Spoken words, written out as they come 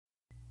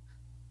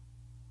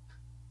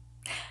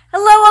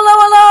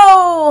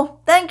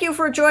thank you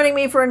for joining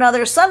me for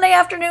another Sunday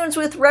Afternoons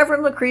with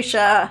Reverend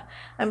Lucretia.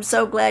 I'm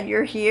so glad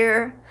you're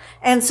here.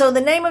 And so the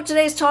name of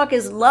today's talk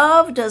is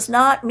Love Does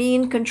Not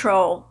Mean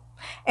Control.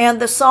 And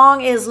the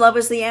song is Love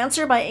is the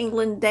Answer by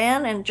England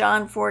Dan and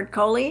John Ford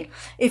Coley.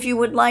 If you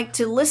would like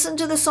to listen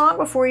to the song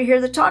before you hear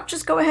the talk,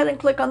 just go ahead and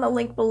click on the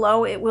link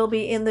below. It will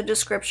be in the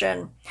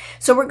description.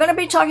 So we're going to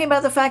be talking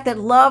about the fact that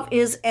love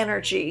is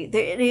energy.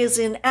 It is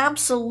in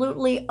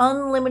absolutely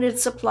unlimited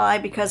supply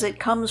because it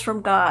comes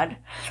from God.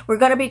 We're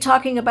going to be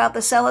talking about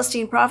the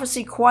Celestine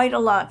prophecy quite a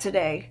lot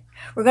today.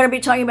 We're going to be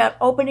talking about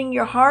opening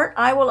your heart.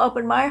 I will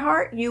open my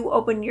heart. You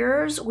open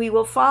yours. We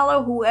will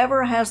follow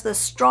whoever has the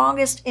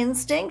strongest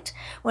instinct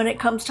when it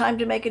comes time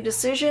to make a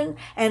decision,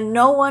 and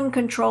no one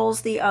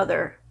controls the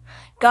other.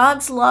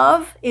 God's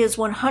love is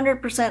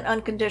 100%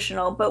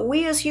 unconditional, but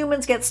we as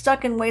humans get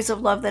stuck in ways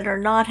of love that are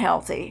not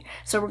healthy.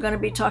 So we're going to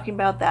be talking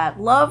about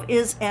that. Love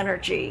is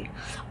energy.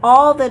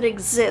 All that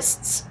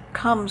exists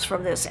comes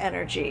from this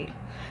energy.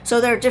 So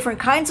there are different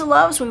kinds of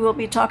loves. We will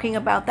be talking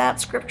about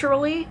that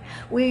scripturally.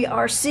 We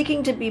are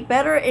seeking to be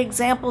better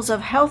examples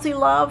of healthy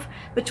love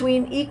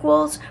between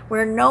equals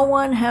where no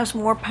one has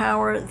more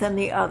power than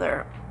the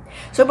other.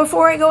 So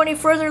before I go any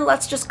further,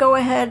 let's just go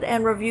ahead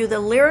and review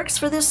the lyrics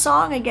for this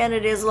song. Again,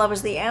 it is Love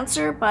is the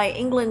Answer by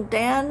England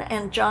Dan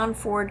and John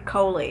Ford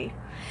Coley.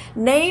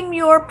 Name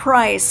your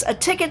price, a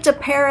ticket to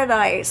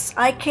paradise.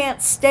 I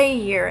can't stay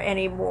here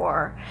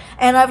anymore.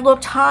 And I've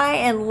looked high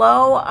and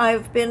low.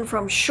 I've been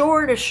from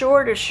shore to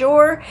shore to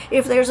shore.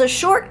 If there's a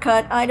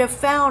shortcut, I'd have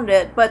found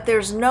it, but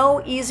there's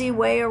no easy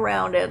way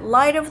around it.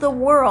 Light of the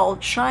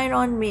world, shine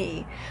on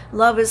me.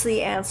 Love is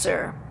the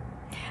answer.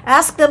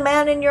 Ask the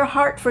man in your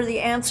heart for the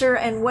answer,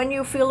 and when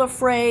you feel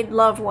afraid,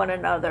 love one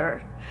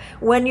another.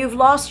 When you've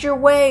lost your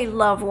way,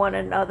 love one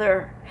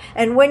another.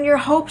 And when your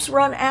hopes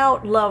run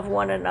out, love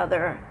one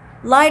another.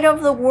 Light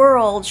of the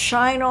world,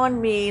 shine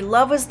on me.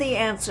 Love is the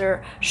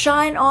answer.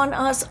 Shine on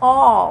us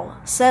all.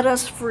 Set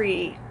us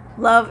free.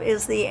 Love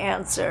is the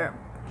answer.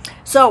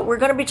 So we're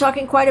going to be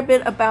talking quite a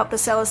bit about the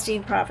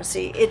Celestine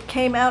prophecy. It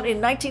came out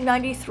in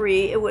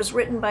 1993. It was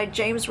written by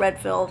James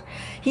Redfield.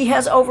 He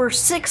has over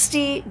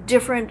 60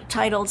 different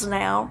titles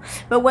now,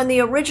 but when the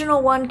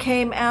original one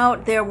came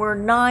out, there were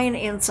 9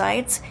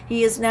 insights.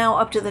 He is now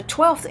up to the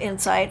 12th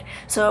insight,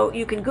 so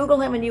you can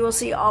Google him and you will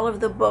see all of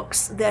the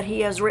books that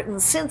he has written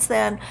since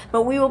then,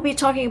 but we will be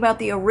talking about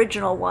the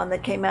original one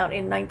that came out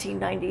in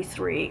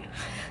 1993.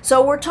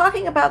 So we're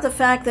talking about the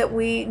fact that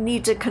we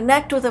need to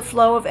connect with a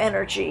flow of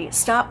energy,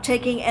 stop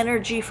taking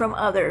energy from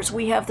others.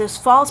 We have this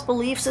false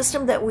belief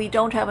system that we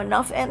don't have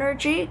enough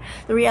energy.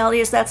 The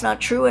reality is that's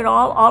not true at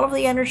all. All of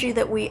the energy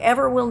that we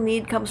ever will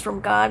need comes from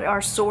God,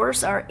 our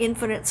source, our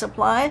infinite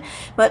supply.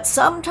 But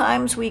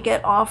sometimes we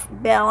get off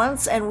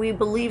balance and we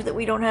believe that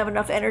we don't have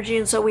enough energy,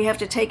 and so we have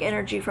to take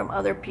energy from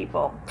other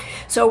people.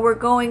 So we're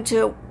going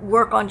to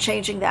work on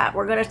changing that.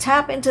 We're going to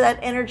tap into that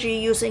energy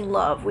using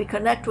love. We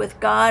connect with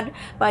God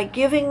by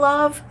giving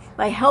love,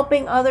 by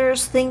helping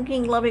others,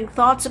 thinking loving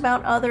thoughts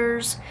about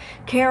others,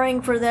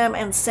 caring for them,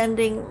 and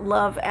sending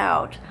love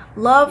out.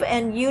 Love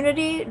and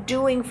unity,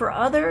 doing for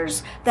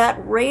others,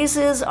 that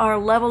raises our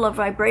level of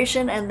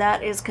vibration, and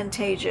that is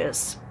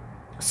contagious.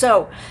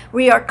 So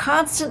we are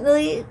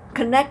constantly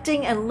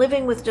connecting and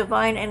living with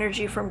divine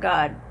energy from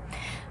God.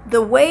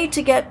 The way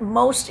to get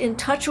most in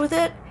touch with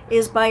it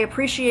is by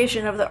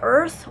appreciation of the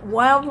earth,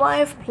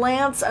 wildlife,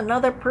 plants,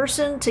 another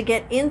person. To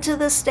get into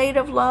the state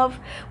of love,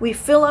 we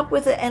fill up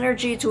with the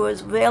energy to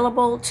is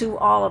available to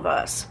all of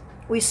us.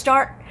 We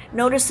start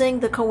noticing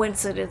the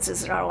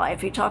coincidences in our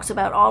life. He talks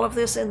about all of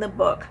this in the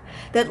book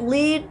that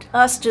lead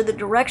us to the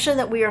direction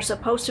that we are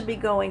supposed to be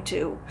going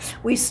to.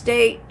 We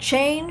stay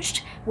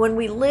changed when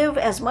we live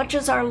as much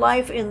as our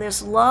life in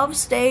this love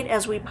state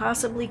as we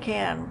possibly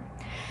can.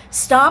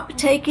 Stop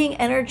taking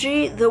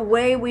energy the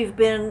way we've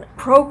been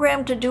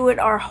programmed to do it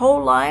our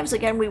whole lives.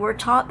 Again, we were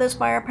taught this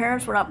by our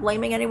parents. We're not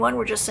blaming anyone.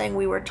 We're just saying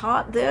we were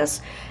taught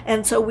this.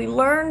 And so we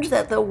learned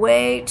that the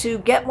way to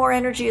get more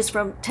energy is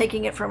from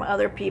taking it from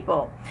other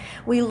people.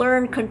 We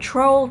learn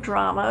control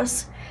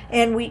dramas,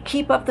 and we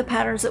keep up the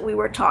patterns that we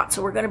were taught.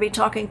 So we're going to be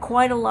talking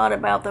quite a lot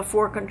about the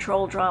 4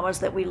 control dramas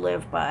that we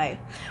live by.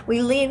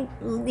 We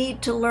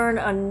need to learn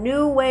a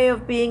new way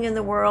of being in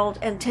the world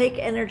and take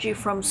energy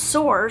from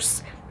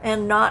source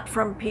and not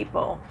from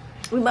people.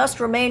 We must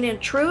remain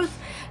in truth.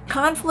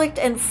 Conflict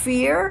and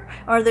fear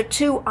are the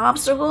 2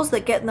 obstacles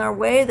that get in our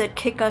way, that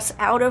kick us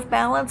out of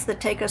balance,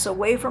 that take us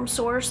away from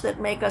source,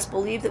 that make us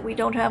believe that we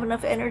don't have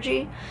enough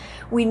energy.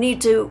 We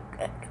need to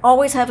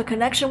always have a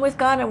connection with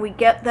God, and we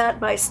get that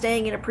by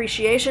staying in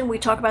appreciation. We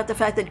talk about the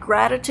fact that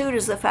gratitude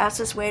is the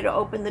fastest way to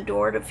open the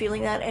door to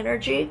feeling that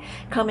energy,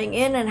 coming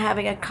in and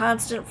having a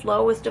constant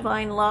flow with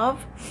divine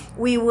love.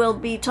 We will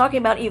be talking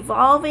about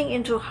evolving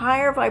into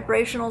higher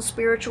vibrational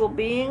spiritual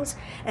beings,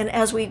 and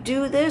as we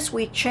do this,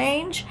 we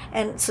change,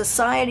 and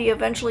society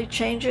eventually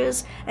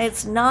changes, and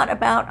it's not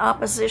about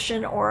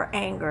opposition or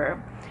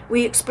anger.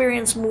 We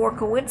experience more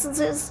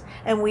coincidences,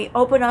 and we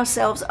open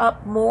ourselves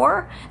up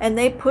more, and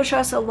they push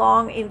us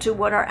along into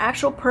what our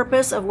actual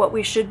purpose of what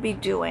we should be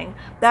doing.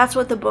 That's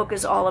what the book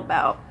is all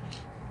about.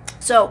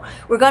 So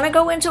we're going to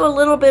go into a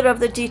little bit of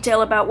the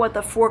detail about what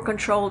the 4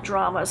 control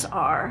dramas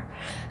are.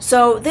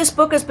 So this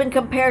book has been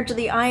compared to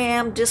the I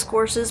Am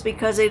discourses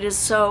because it is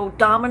so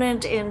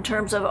dominant in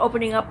terms of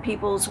opening up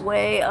people's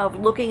way of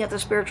looking at the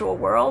spiritual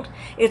world.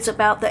 It's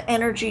about the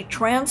energy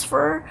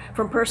transfer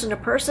from person to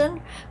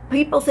person.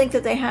 People think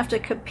that they have to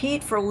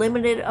compete for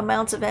limited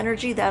amounts of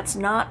energy. That's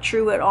not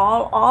true at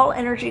all. All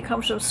energy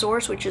comes from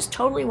source, which is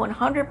totally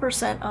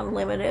 100%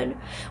 unlimited.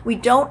 We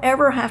don't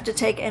ever have to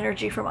take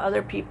energy from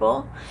other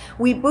people.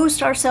 We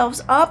boost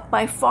ourselves up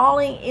by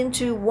falling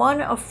into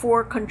one of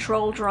 4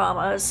 control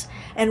dramas.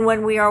 And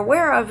when we are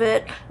aware of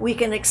it, we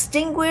can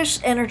extinguish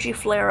energy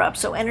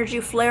flare-ups. So energy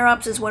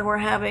flare-ups is when we're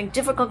having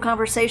difficult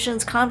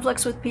conversations,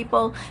 conflicts with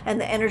people,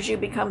 and the energy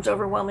becomes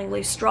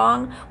overwhelmingly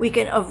strong. We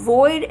can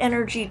avoid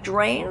energy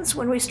drains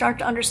when we start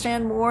to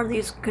understand more of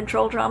these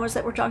control dramas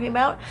that we're talking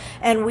about.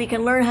 And we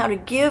can learn how to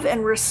give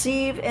and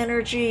receive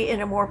energy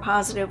in a more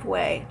positive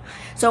way.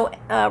 So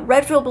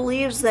Redfield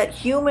believes that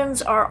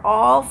humans are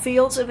all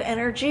fields of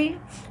energy.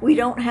 We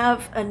don't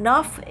have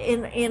enough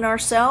in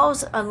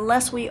ourselves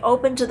unless we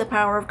open to the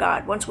power of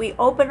God. Once we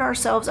open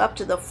ourselves up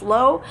to the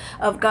flow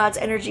of God's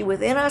energy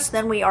within us,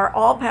 then we are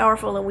all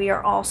powerful and we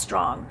are all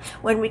strong.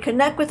 When we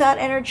connect with that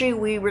energy,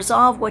 we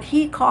resolve what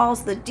he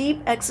calls the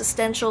deep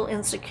existential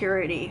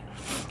insecurity.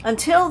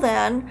 Until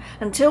then,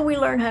 until we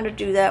learn how to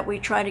do that, we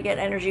try to get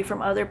energy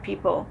from other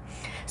people.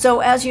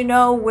 So as you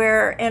know,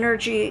 where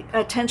energy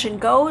attention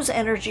goes,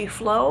 energy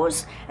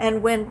flows.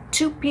 And when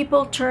 2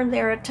 people turn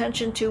their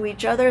attention to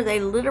each other, they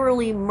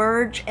literally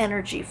merge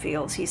energy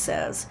fields, he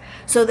says.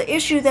 So the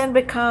issue then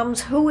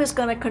becomes who is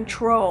going to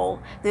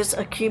control this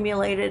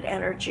accumulated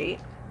energy.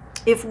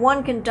 If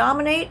one can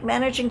dominate,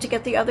 managing to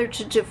get the other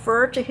to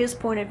defer to his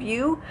point of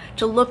view,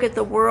 to look at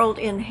the world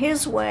in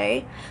his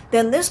way,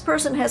 then this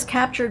person has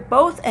captured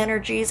both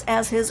energies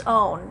as his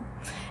own.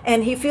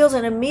 And he feels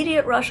an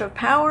immediate rush of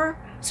power,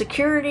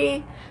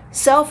 security,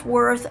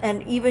 self-worth,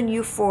 and even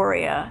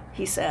euphoria,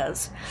 he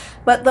says.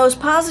 But those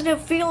positive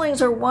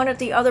feelings are won at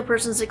the other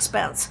person's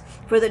expense,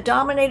 for the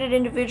dominated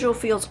individual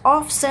feels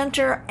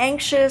off-center,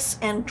 anxious,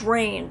 and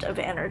drained of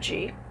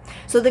energy.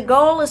 So the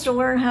goal is to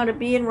learn how to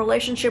be in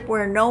relationship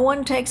where no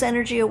one takes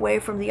energy away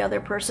from the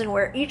other person,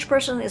 where each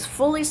person is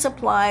fully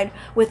supplied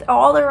with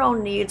all their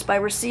own needs by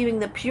receiving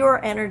the pure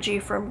energy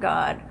from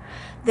God.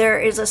 There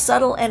is a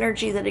subtle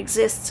energy that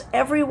exists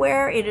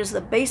everywhere. It is the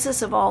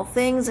basis of all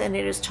things, and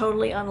it is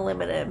totally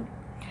unlimited.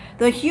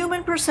 The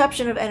human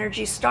perception of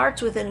energy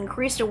starts with an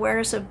increased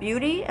awareness of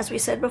beauty. As we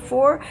said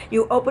before,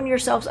 you open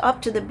yourselves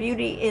up to the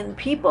beauty in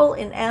people,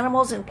 in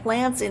animals, in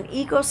plants, in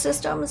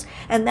ecosystems,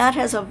 and that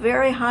has a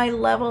very high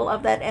level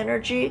of that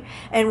energy.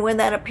 And when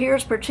that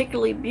appears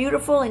particularly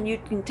beautiful and you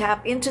can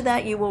tap into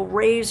that, you will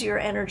raise your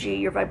energy,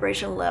 your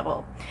vibration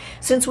level.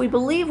 Since we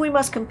believe we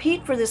must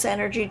compete for this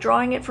energy,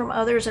 drawing it from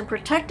others and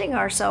protecting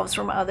ourselves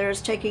from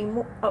others,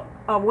 taking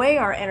away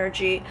our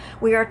energy,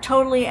 we are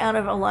totally out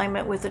of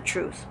alignment with the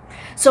truth.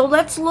 So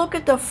let's look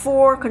at the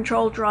 4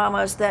 control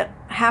dramas that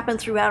happen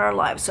throughout our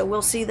lives. So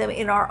we'll see them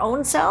in our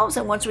own selves,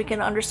 and once we can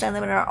understand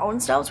them in our own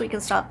selves, we can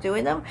stop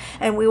doing them,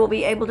 and we will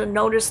be able to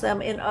notice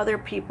them in other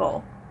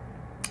people.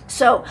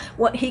 So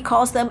what he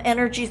calls them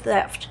energy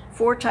theft.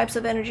 4 types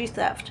of energy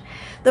theft.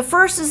 The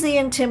first is the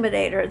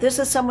intimidator. This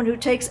is someone who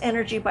takes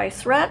energy by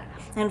threat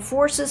and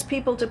forces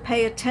people to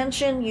pay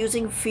attention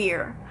using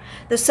fear.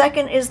 The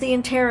second is the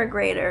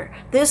interrogator.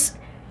 This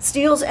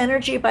steals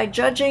energy by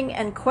judging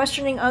and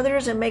questioning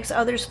others and makes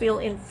others feel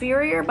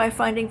inferior by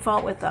finding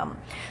fault with them.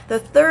 The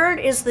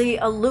third is the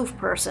aloof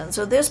person.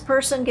 So this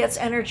person gets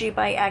energy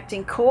by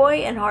acting coy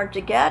and hard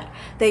to get.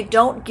 They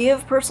don't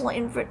give personal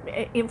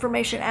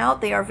information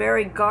out. They are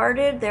very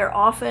guarded. They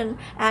often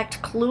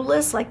act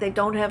clueless, like they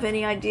don't have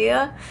any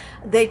idea.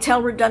 They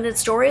tell redundant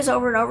stories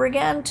over and over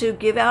again to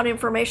give out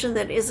information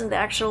that isn't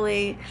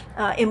actually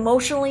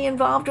emotionally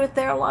involved with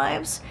their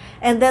lives.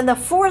 And then the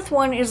fourth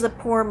one is the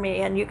poor me,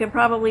 and you can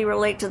probably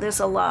relate to this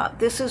a lot.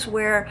 This is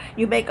where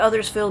you make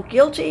others feel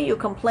guilty, you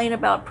complain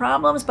about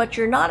problems, but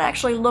you're not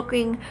actually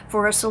looking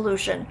for a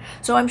solution.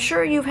 So I'm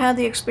sure you've had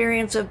the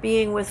experience of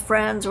being with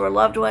friends or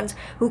loved ones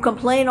who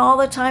complain all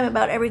the time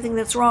about everything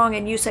that's wrong,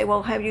 and you say,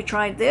 well, have you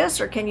tried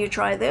this, or can you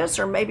try this,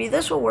 or maybe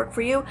this will work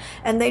for you,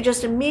 and they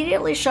just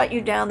immediately shut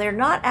you down. They're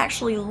not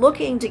actually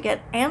looking to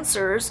get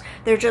answers,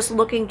 they're just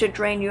looking to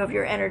drain you of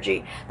your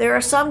energy. There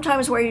are some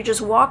times where you just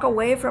walk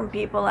away from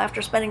people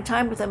after spending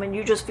time with them and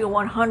you just feel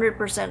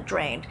 100%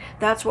 drained.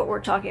 That's what we're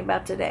talking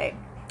about today.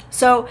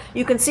 So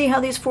you can see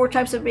how these 4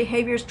 types of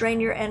behaviors drain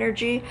your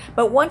energy,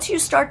 but once you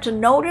start to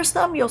notice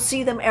them, you'll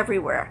see them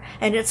everywhere.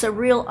 And it's a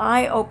real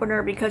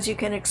eye-opener because you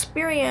can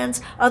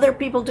experience other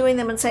people doing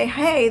them and say,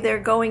 hey, they're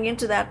going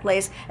into that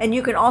place. And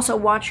you can also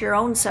watch your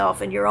own self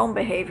and your own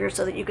behavior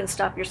so that you can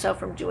stop yourself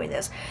from doing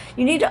this.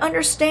 You need to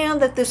understand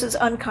that this is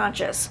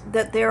unconscious,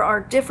 that there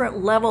are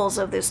different levels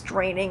of this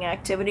draining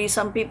activity.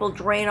 Some people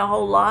drain a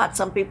whole lot,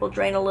 some people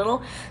drain a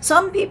little.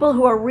 Some people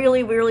who are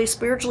really, really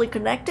spiritually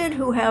connected,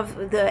 who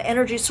have the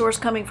energy source source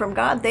coming from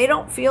God, they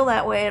don't feel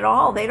that way at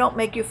all. They don't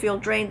make you feel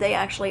drained. They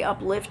actually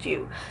uplift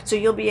you. So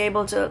you'll be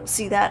able to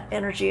see that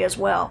energy as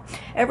well.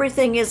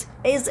 Everything is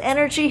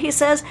energy, he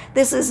says.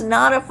 This is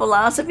not a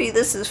philosophy.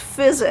 This is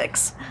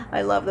physics.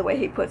 I love the way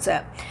he puts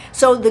that.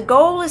 So the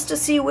goal is to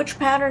see which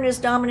pattern is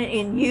dominant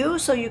in you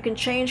so you can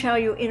change how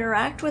you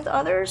interact with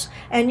others,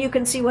 and you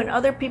can see when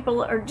other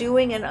people are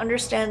doing and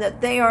understand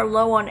that they are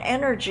low on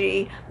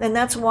energy, and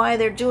that's why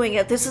they're doing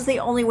it. This is the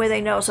only way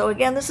they know. So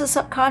again, this is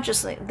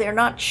subconsciously. They're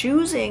not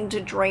choosing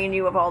to drain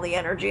you of all the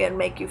energy and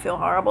make you feel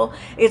horrible.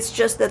 It's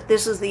just that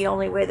this is the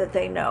only way that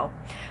they know.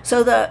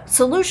 So the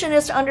solution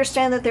is to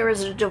understand that there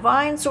is a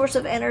divine source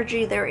of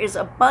energy. There is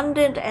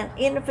abundant and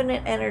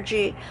infinite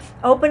energy.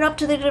 Open up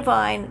to the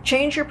divine,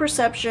 change your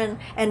perception,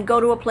 and go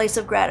to a place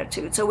of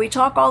gratitude. So we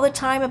talk all the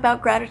time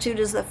about gratitude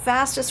is the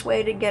fastest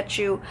way to get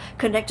you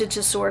connected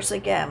to source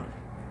again.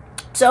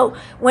 So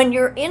when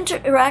you're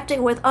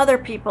interacting with other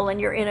people and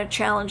you're in a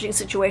challenging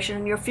situation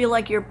and you feel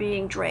like you're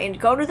being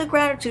drained, go to the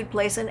gratitude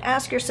place and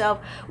ask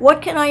yourself,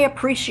 what can I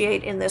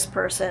appreciate in this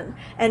person?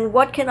 And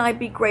what can I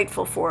be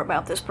grateful for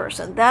about this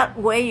person? That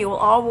way you will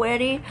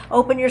already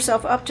open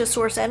yourself up to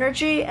source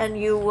energy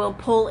and you will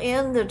pull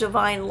in the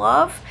divine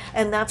love,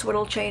 and that's what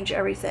will change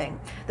everything.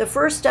 The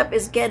first step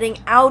is getting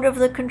out of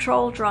the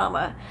control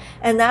drama,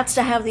 and that's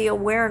to have the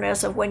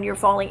awareness of when you're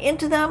falling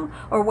into them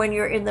or when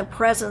you're in the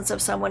presence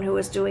of someone who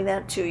is doing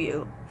that to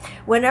you.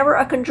 Whenever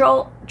a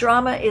control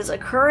drama is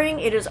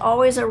occurring, it is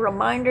always a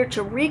reminder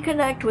to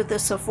reconnect with the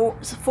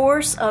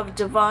force of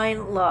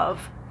divine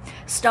love.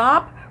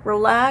 Stop,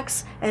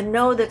 relax, and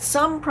know that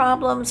some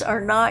problems are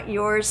not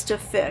yours to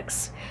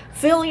fix.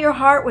 Fill your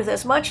heart with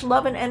as much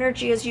love and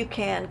energy as you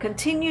can.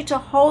 Continue to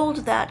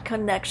hold that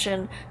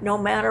connection no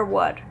matter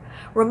what.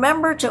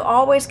 Remember to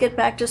always get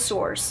back to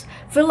source.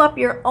 Fill up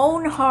your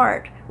own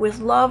heart with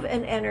love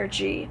and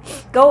energy.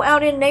 Go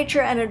out in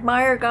nature and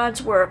admire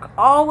God's work.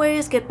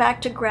 Always get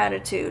back to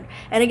gratitude.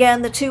 And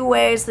again, the two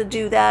ways to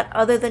do that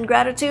other than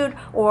gratitude,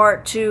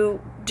 or to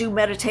do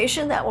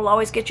meditation, that will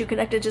always get you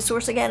connected to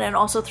source again, and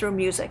also through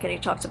music. And he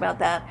talks about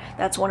that.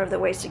 That's one of the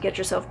ways to get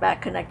yourself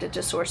back connected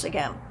to source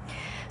again.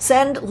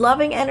 Send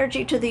loving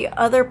energy to the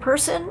other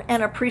person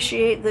and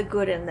appreciate the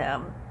good in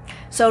them.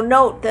 So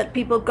note that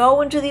people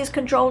go into these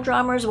control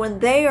dramas when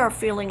they are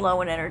feeling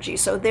low in energy.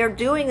 So they're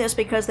doing this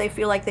because they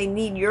feel like they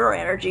need your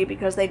energy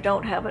because they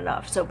don't have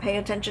enough. So pay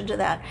attention to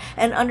that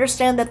and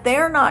understand that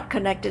they're not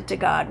connected to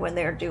God when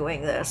they're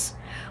doing this.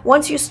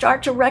 Once you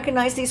start to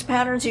recognize these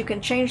patterns, you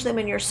can change them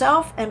in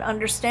yourself and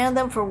understand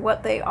them for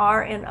what they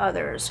are in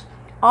others.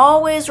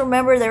 Always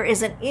remember there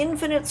is an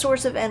infinite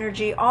source of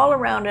energy all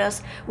around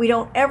us. We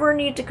don't ever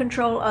need to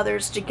control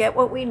others to get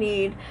what we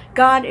need.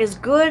 God is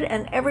good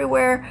and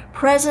everywhere,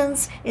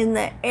 presence in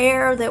the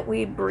air that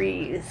we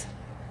breathe.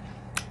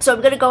 So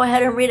I'm going to go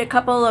ahead and read a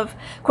couple of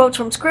quotes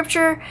from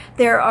Scripture.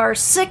 There are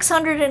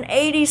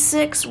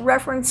 686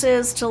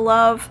 references to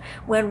love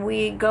when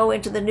we go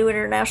into the New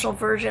International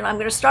Version. I'm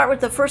going to start with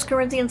the 1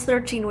 Corinthians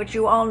 13, which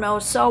you all know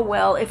so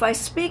well. If I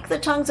speak the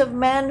tongues of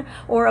men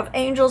or of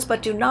angels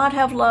but do not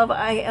have love,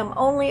 I am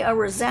only a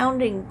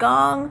resounding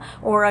gong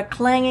or a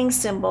clanging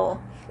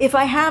cymbal. If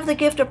I have the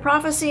gift of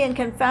prophecy and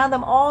can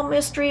fathom all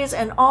mysteries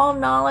and all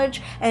knowledge,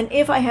 and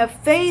if I have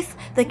faith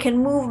that can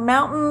move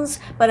mountains,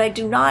 but I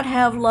do not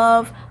have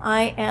love,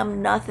 I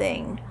am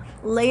nothing.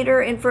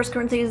 Later in 1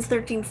 Corinthians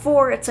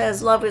 13:4, it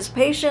says, love is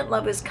patient,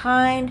 love is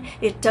kind,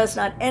 it does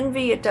not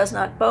envy, it does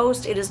not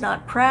boast, it is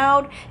not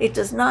proud, it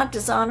does not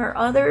dishonor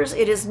others,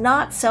 it is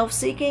not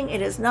self-seeking,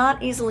 it is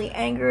not easily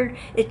angered,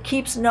 it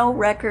keeps no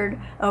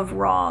record of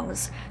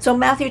wrongs. So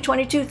Matthew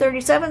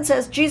 22:37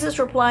 says, Jesus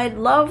replied,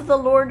 love the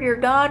Lord your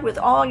God with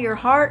all your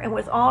heart and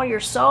with all your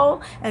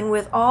soul and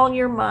with all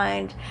your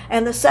mind.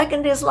 And the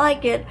second is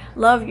like it,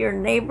 love your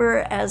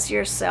neighbor as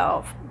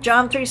yourself.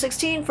 John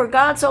 3:16, for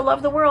God so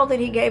loved the world that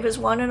he gave his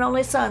one and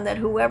only Son, that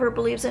whoever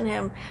believes in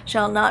him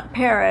shall not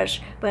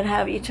perish, but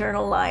have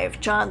eternal life.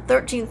 John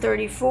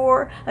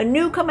 13:34, a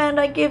new command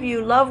I give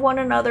you, love one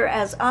another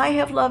as I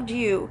have loved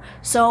you,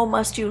 so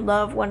must you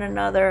love one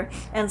another.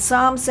 And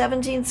Psalm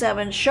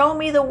 17:7, show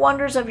me the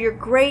wonders of your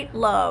great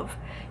love,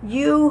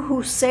 you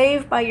who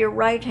save by your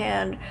right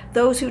hand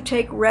those who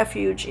take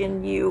refuge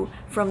in you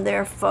from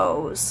their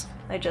foes.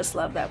 I just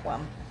love that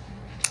one.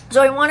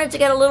 So I wanted to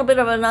get a little bit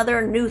of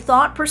another new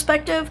thought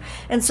perspective.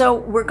 And so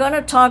we're going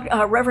to talk,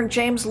 Reverend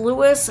James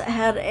Lewis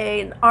had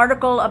an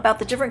article about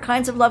the different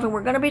kinds of love, and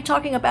we're going to be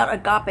talking about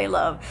agape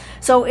love.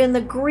 So in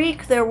the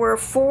Greek, there were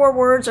 4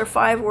 words or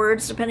 5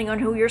 words, depending on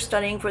who you're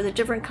studying, for the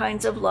different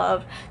kinds of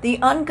love. The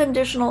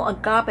unconditional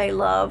agape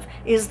love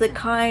is the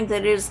kind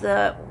that is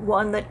the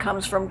one that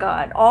comes from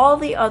God. All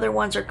the other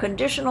ones are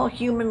conditional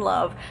human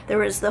love.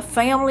 There is the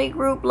family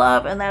group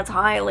love, and that's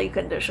highly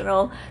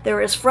conditional. There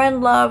is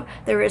friend love,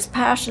 there is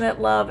passionate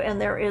love,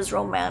 and there is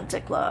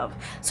romantic love.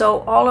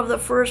 So all of the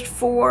first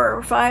 4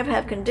 or 5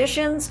 have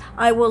conditions.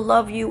 I will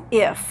love you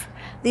if.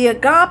 The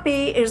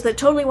agape is the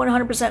totally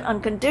 100%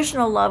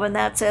 unconditional love, and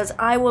that says,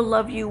 I will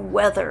love you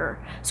whether.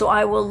 So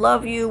I will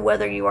love you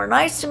whether you are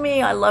nice to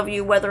me. I love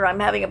you whether I'm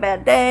having a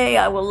bad day.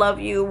 I will love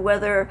you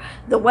whether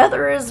the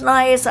weather is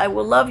nice. I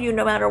will love you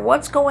no matter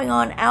what's going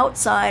on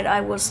outside. I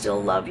will still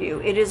love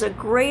you. It is a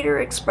greater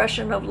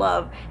expression of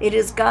love. It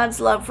is God's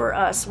love for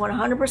us,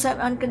 100%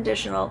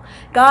 unconditional.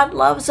 God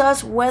loves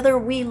us whether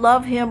we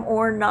love him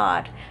or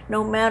not.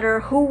 No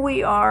matter who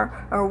we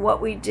are or what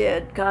we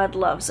did, God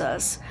loves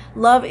us.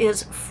 Love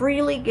is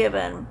freely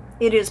given.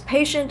 It is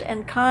patient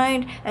and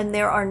kind, and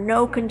there are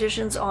no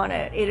conditions on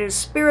it. It is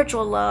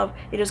spiritual love.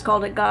 It is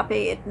called agape.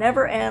 It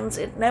never ends.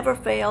 It never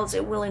fails.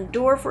 It will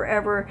endure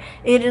forever.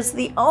 It is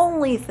the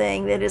only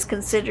thing that is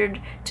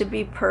considered to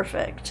be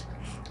perfect.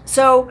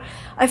 So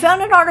I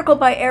found an article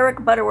by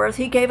Eric Butterworth.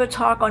 He gave a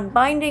talk on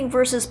binding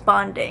versus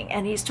bonding,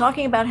 and he's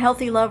talking about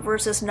healthy love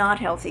versus not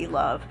healthy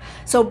love.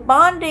 So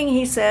bonding,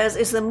 he says,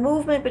 is the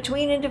movement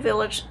between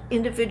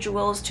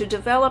individuals to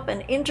develop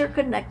an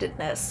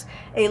interconnectedness,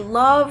 a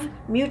love,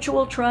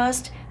 mutual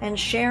trust, and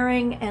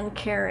sharing and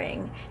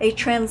caring, a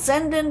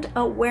transcendent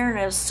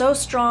awareness so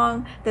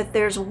strong that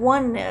there's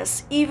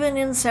oneness even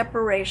in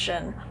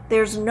separation.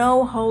 There's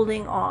no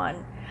holding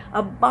on.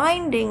 A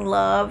binding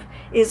love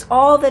is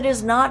all that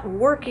is not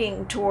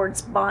working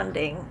towards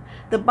bonding.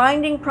 The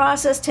binding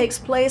process takes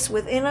place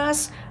within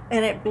us,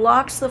 and it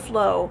blocks the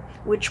flow,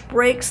 which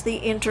breaks the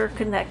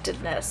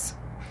interconnectedness.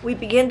 We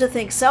begin to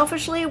think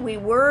selfishly, we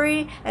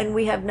worry, and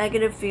we have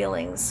negative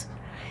feelings.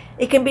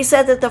 It can be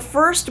said that the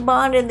first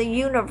bond in the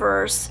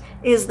universe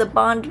is the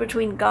bond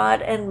between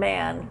God and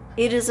man.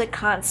 It is a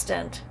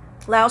constant.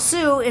 Lao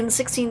Tzu in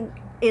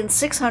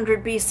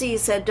 600 BC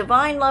said,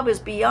 divine love is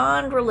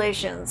beyond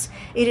relations.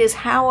 It is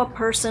how a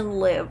person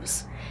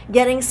lives,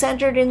 getting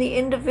centered in the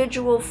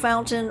individual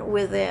fountain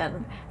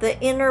within, the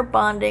inner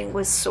bonding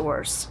with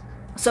Source.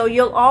 So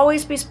you'll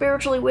always be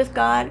spiritually with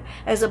God.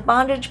 As a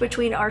bondage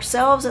between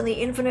ourselves and the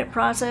infinite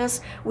process,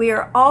 we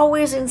are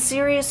always in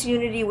serious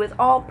unity with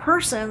all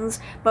persons,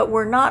 but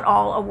we're not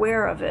all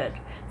aware of it.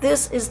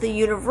 This is the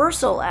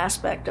universal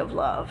aspect of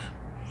love.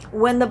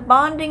 When the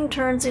bonding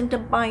turns into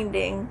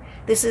binding,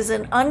 this is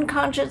an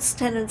unconscious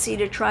tendency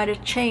to try to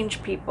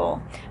change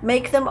people,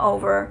 make them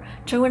over,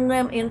 turn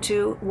them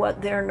into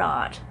what they're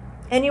not.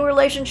 Any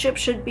relationship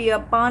should be a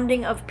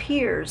bonding of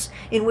peers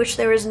in which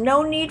there is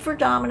no need for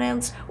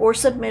dominance or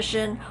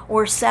submission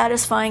or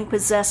satisfying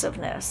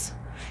possessiveness.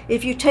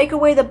 If you take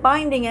away the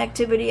binding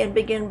activity and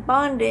begin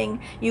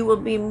bonding, you will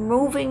be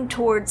moving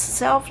towards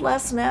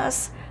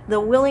selflessness, the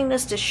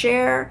willingness to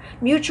share,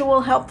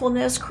 mutual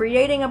helpfulness,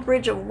 creating a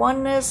bridge of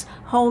oneness,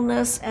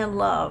 wholeness, and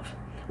love.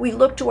 We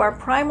look to our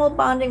primal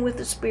bonding with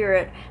the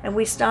Spirit, and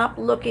we stop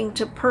looking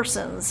to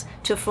persons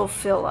to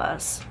fulfill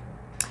us.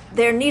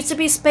 There needs to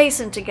be space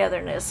and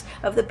togetherness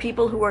of the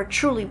people who are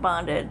truly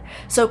bonded.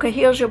 So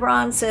Kahlil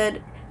Gibran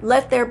said,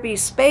 let there be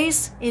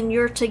space in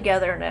your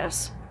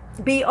togetherness.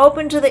 Be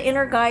open to the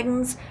inner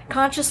guidance,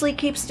 consciously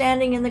keep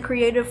standing in the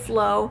creative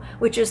flow,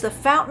 which is the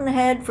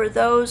fountainhead for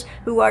those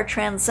who are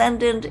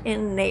transcendent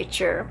in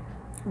nature.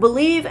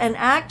 Believe and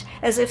act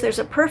as if there's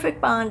a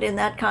perfect bond in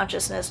that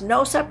consciousness.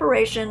 No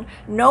separation,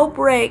 no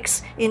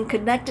breaks in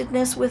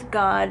connectedness with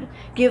God.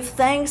 Give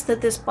thanks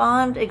that this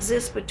bond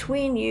exists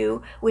between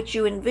you, which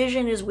you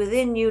envision is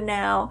within you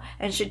now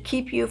and should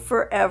keep you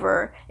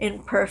forever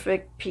in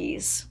perfect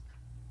peace.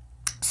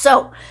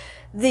 So,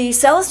 the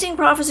Celestine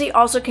Prophecy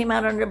also came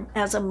out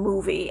as a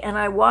movie, and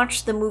I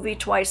watched the movie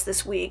twice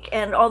this week.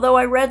 And although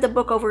I read the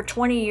book over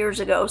 20 years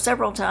ago,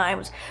 several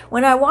times,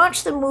 when I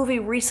watched the movie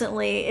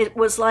recently, it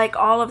was like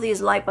all of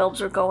these light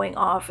bulbs were going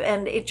off,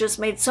 and it just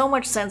made so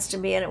much sense to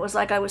me. And it was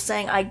like I was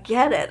saying, I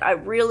get it. I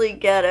really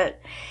get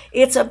it.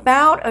 It's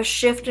about a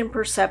shift in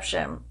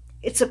perception.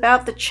 It's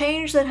about the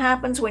change that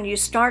happens when you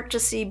start to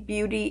see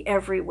beauty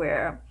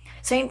everywhere.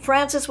 St.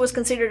 Francis was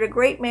considered a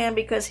great man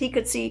because he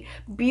could see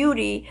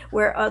beauty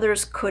where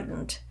others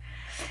couldn't.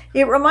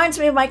 It reminds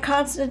me of my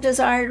constant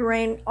desire to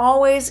remain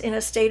always in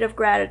a state of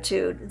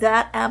gratitude.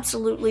 That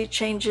absolutely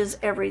changes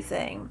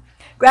everything.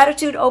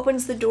 Gratitude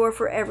opens the door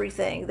for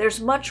everything.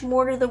 There's much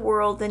more to the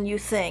world than you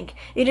think.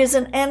 It is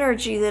an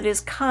energy that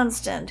is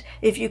constant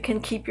if you can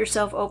keep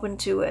yourself open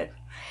to it.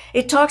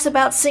 It talks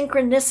about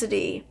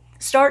synchronicity.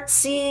 Start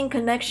seeing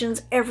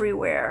connections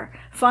everywhere.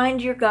 Find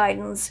your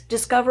guidance.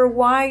 Discover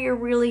why you're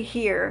really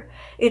here.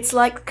 It's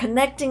like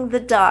connecting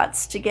the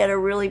dots to get a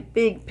really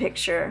big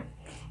picture.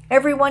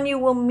 Everyone you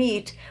will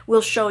meet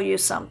will show you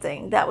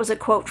something. That was a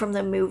quote from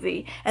the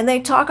movie. And they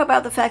talk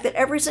about the fact that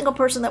every single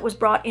person that was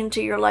brought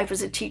into your life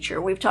is a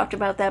teacher. We've talked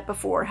about that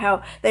before,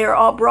 how they are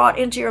all brought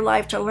into your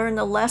life to learn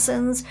the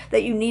lessons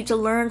that you need to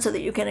learn so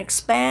that you can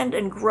expand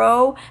and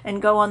grow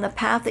and go on the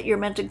path that you're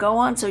meant to go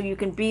on so you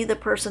can be the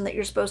person that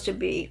you're supposed to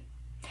be.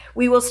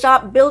 We will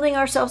stop building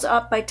ourselves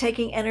up by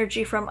taking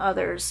energy from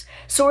others.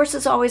 Source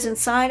is always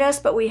inside us,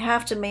 but we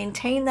have to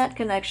maintain that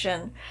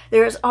connection.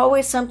 There is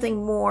always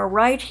something more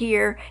right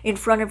here in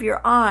front of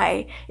your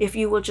eye if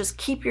you will just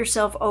keep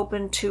yourself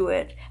open to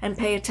it and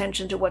pay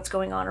attention to what's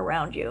going on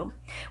around you.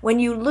 When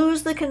you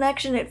lose the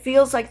connection, it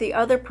feels like the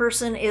other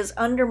person is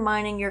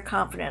undermining your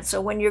confidence. So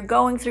when you're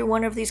going through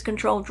one of these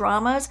control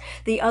dramas,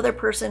 the other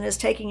person is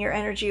taking your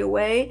energy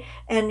away,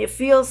 and it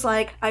feels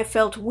like, I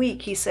felt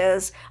weak, he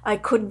says. I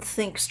couldn't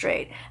think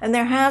straight. And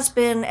there has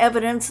been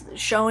evidence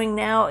showing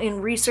now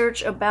in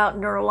research about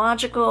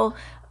neurological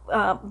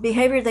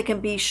behavior that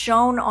can be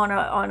shown on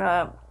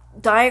a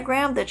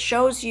diagram that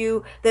shows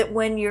you that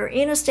when you're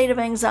in a state of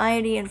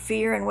anxiety and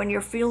fear and when you're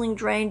feeling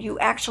drained, you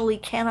actually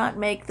cannot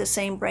make the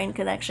same brain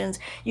connections.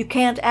 You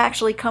can't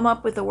actually come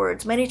up with the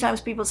words. Many times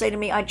people say to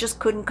me, I just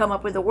couldn't come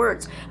up with the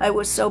words. I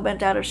was so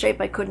bent out of shape,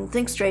 I couldn't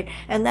think straight.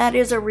 And that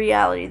is a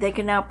reality. They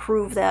can now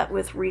prove that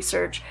with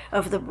research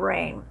of the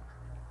brain.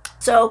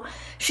 So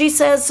she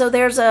says, so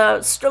there's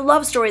a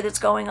love story that's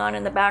going on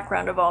in the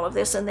background of all of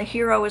this, and the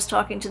hero is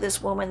talking to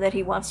this woman that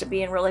he wants to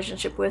be in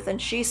relationship with,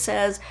 and she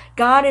says,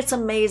 God, it's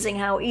amazing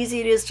how easy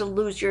it is to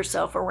lose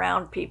yourself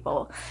around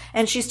people.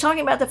 And she's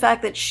talking about the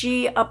fact that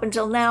she, up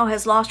until now,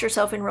 has lost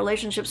herself in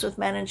relationships with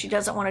men, and she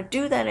doesn't want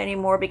to do that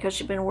anymore because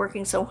she's been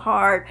working so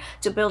hard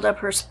to build up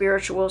her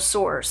spiritual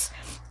source.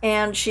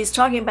 And she's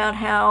talking about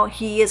how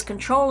he is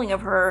controlling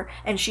of her,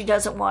 and she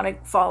doesn't want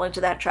to fall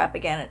into that trap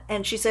again.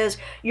 And she says,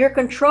 you're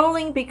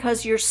controlling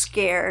because you're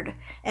scared,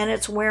 and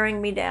it's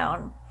wearing me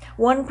down.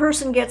 One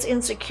person gets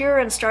insecure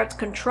and starts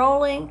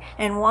controlling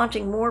and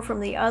wanting more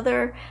from the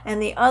other,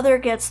 and the other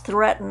gets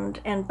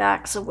threatened and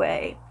backs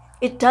away.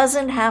 It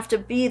doesn't have to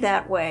be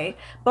that way.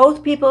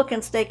 Both people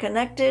can stay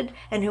connected,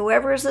 and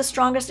whoever is the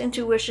strongest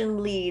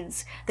intuition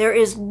leads. There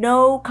is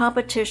no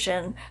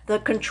competition. The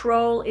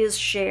control is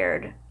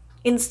shared.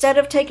 Instead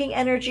of taking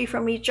energy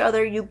from each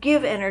other, you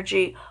give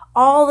energy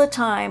all the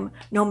time,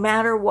 no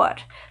matter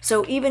what.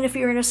 So even if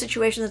you're in a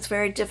situation that's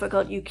very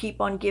difficult, you keep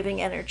on giving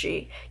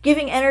energy.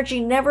 Giving energy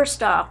never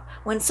stops.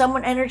 When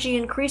someone energy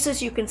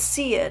increases, you can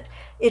see it.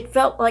 It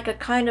felt like a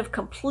kind of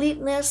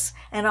completeness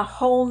and a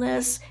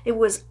wholeness. It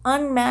was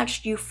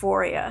unmatched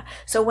euphoria.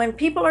 So when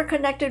people are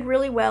connected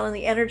really well and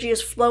the energy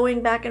is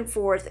flowing back and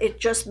forth, it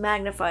just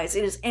magnifies.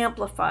 It is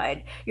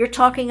amplified. You're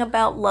talking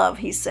about love,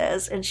 he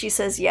says. And she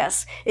says,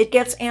 yes, it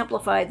gets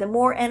amplified. The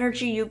more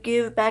energy you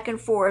give back and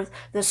forth,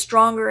 the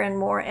stronger and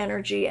more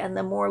energy and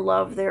the more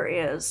love there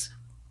is.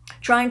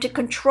 Trying to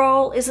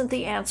control isn't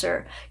the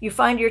answer. You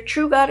find your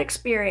true God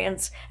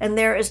experience, and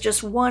there is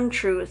just one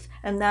truth,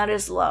 and that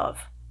is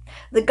love.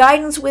 The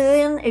guidance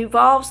within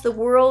evolves the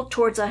world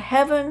towards a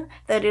heaven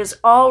that is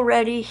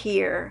already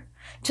here.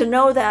 To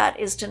know that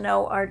is to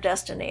know our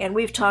destiny. And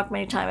we've talked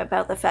many times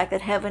about the fact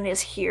that heaven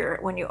is here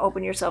when you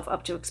open yourself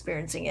up to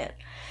experiencing it.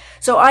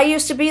 So I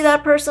used to be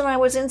that person. I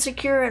was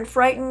insecure and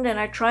frightened, and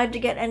I tried to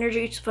get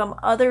energy from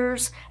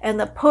others, and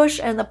the push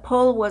and the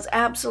pull was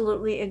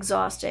absolutely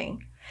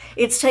exhausting.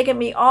 It's taken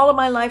me all of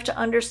my life to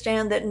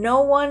understand that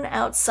no one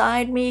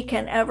outside me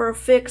can ever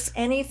fix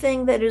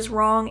anything that is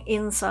wrong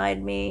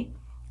inside me.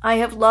 I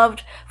have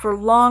loved for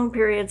long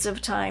periods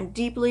of time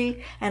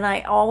deeply, and I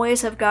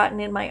always have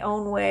gotten in my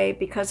own way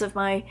because of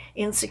my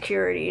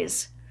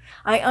insecurities.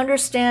 I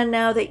understand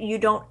now that you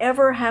don't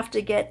ever have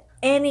to get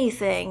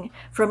anything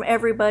from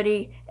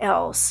everybody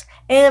else.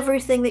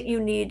 Everything that you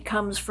need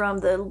comes from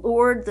the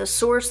Lord, the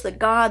source, the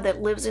God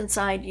that lives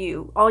inside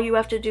you. All you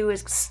have to do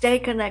is stay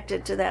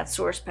connected to that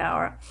source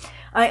power.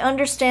 I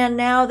understand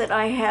now that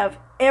I have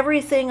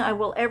everything I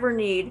will ever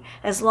need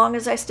as long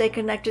as I stay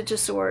connected to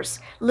Source,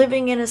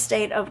 living in a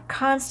state of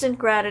constant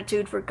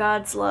gratitude for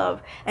God's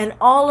love and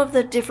all of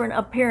the different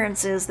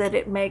appearances that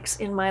it makes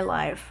in my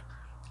life.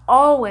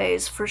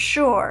 Always, for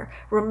sure,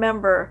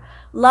 remember,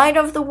 light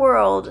of the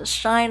world,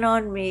 shine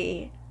on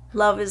me.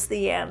 Love is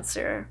the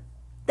answer.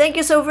 Thank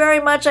you so very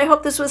much. I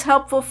hope this was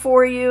helpful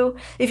for you.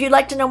 If you'd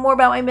like to know more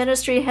about my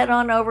ministry, head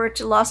on over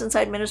to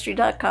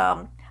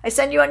lostinsideministry.com. I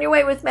send you on your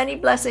way with many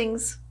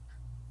blessings.